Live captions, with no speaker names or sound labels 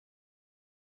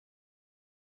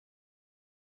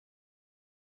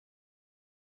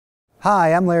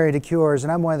Hi, I'm Larry Decuers,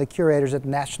 and I'm one of the curators at the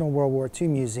National World War II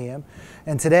Museum.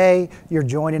 And today, you're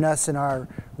joining us in our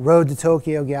Road to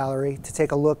Tokyo gallery to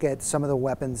take a look at some of the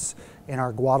weapons in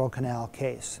our Guadalcanal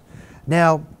case.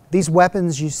 Now, these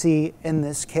weapons you see in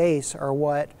this case are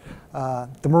what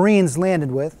the Marines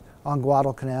landed with on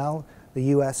Guadalcanal, the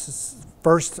U.S.'s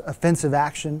first offensive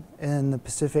action in the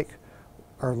Pacific,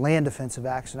 or land offensive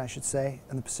action, I should say,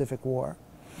 in the Pacific War.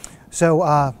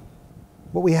 So,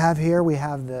 what we have here, we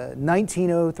have the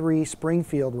 1903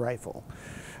 Springfield rifle.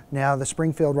 Now, the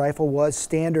Springfield rifle was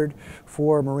standard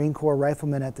for Marine Corps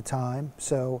riflemen at the time,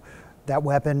 so that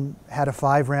weapon had a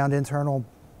 5-round internal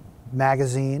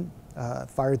magazine,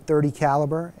 fired .30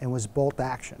 caliber, and was bolt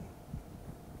action.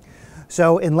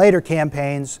 So in later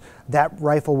campaigns, that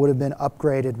rifle would have been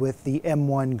upgraded with the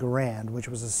M1 Garand, which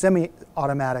was a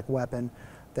semi-automatic weapon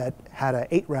that had an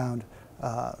 8-round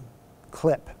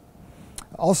clip.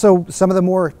 Also, some of the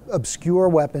more obscure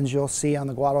weapons you'll see on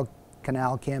the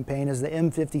Guadalcanal campaign is the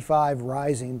M55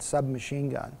 Rising submachine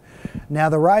gun. Now,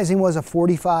 the Rising was a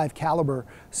 .45 caliber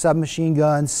submachine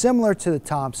gun, similar to the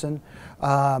Thompson,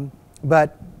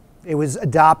 but it was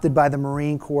adopted by the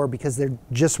Marine Corps because there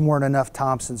just weren't enough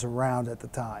Thompsons around at the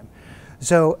time.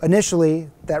 So initially,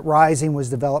 that Rising was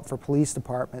developed for police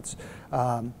departments,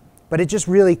 but it just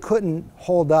really couldn't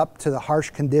hold up to the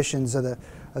harsh conditions of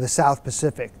the South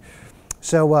Pacific.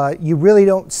 So you really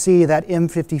don't see that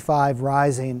M55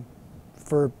 Rising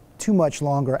for too much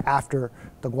longer after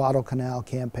the Guadalcanal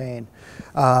campaign.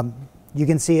 You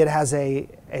can see it has a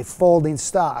folding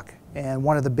stock, and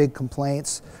one of the big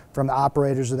complaints from the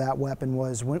operators of that weapon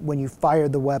was when you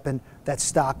fired the weapon, that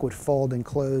stock would fold and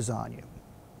close on you.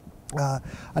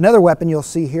 Another weapon you'll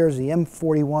see here is the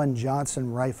M41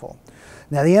 Johnson rifle.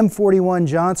 Now, the M41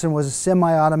 Johnson was a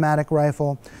semi-automatic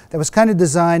rifle that was kind of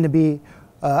designed to be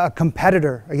a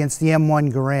competitor against the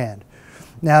M1 Garand.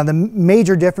 Now, the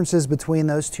major differences between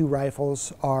those two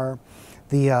rifles are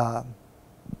the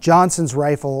Johnson's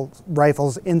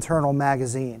rifle's internal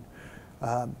magazine.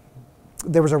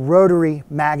 There was a rotary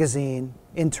magazine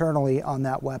internally on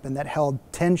that weapon that held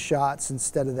 10 shots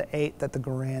instead of the 8 that the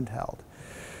Garand held.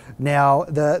 Now,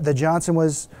 the Johnson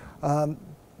was a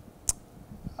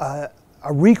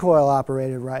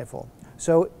recoil-operated rifle,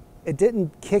 so it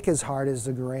didn't kick as hard as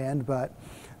the Garand, but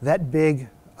that big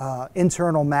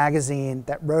internal magazine,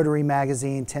 that rotary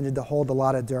magazine, tended to hold a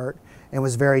lot of dirt and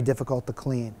was very difficult to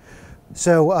clean.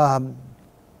 So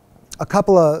a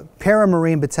couple of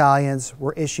para-marine battalions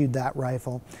were issued that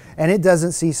rifle, and it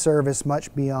doesn't see service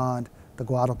much beyond the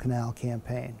Guadalcanal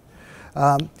campaign.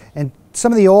 And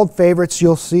some of the old favorites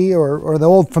you'll see, or the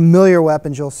old familiar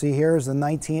weapons you'll see here, is the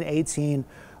 1918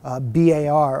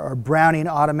 BAR, or Browning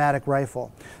automatic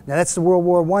rifle. Now, that's the World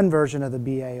War I version of the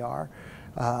BAR.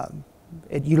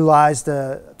 It utilized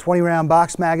a 20-round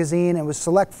box magazine and was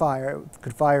select fire. It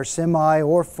could fire semi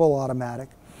or full automatic.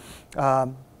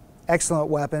 Excellent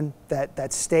weapon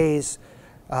that stays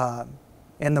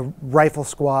in the rifle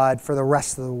squad for the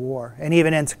rest of the war and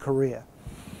even into Korea.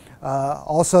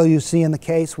 Also, you see in the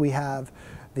case we have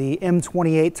the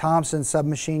M28 Thompson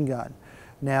submachine gun.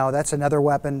 Now, that's another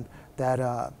weapon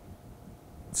that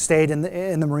stayed in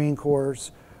the Marine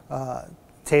Corps'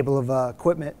 table of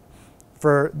equipment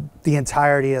for the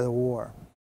entirety of the war.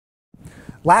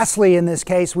 Lastly, in this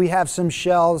case, we have some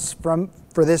shells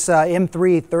for this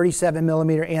M3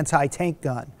 37mm anti-tank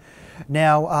gun.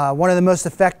 Now, one of the most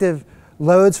effective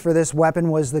loads for this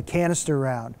weapon was the canister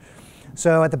round.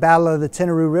 So at the Battle of the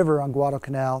Tenarú River on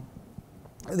Guadalcanal,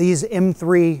 these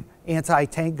M3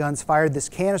 anti-tank guns fired this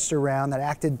canister round that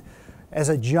acted as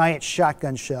a giant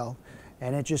shotgun shell,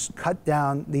 and it just cut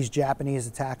down these Japanese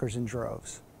attackers in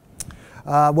droves.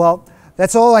 Well,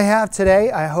 that's all I have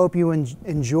today. I hope you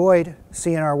enjoyed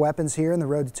seeing our weapons here in the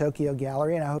Road to Tokyo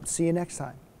gallery, and I hope to see you next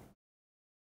time.